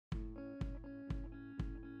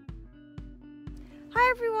Hi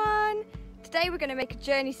everyone! Today we're going to make a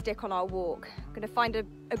journey stick on our walk. I'm going to find a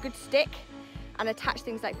good stick and attach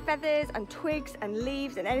things like feathers and twigs and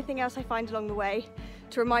leaves and anything else I find along the way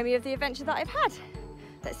to remind me of the adventure that I've had.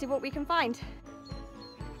 Let's see what we can find.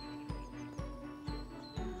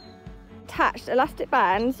 Attached elastic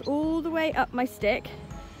bands all the way up my stick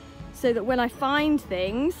so that when I find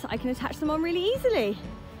things I can attach them on really easily.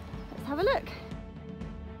 Let's have a look.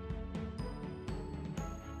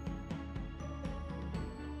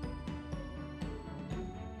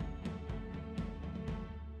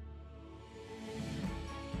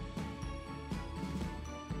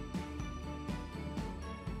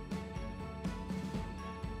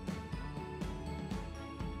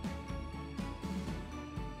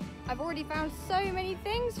 I've already found so many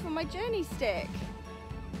things for my journey stick.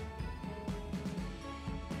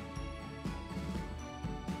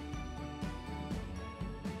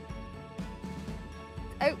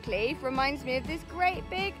 Oak leaf reminds me of this great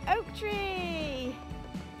big oak tree.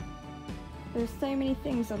 There's so many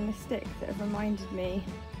things on this stick that have reminded me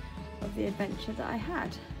of the adventure that I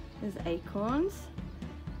had. There's acorns,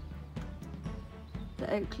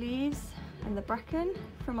 the oak leaves and the bracken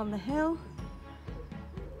from on the hill,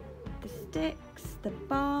 the sticks, the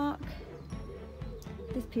bark.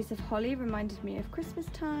 This piece of holly reminded me of Christmas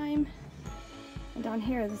time. And down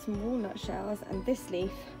here there's some walnut shells, and this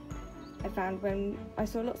leaf I found when I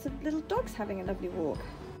saw lots of little dogs having a lovely walk.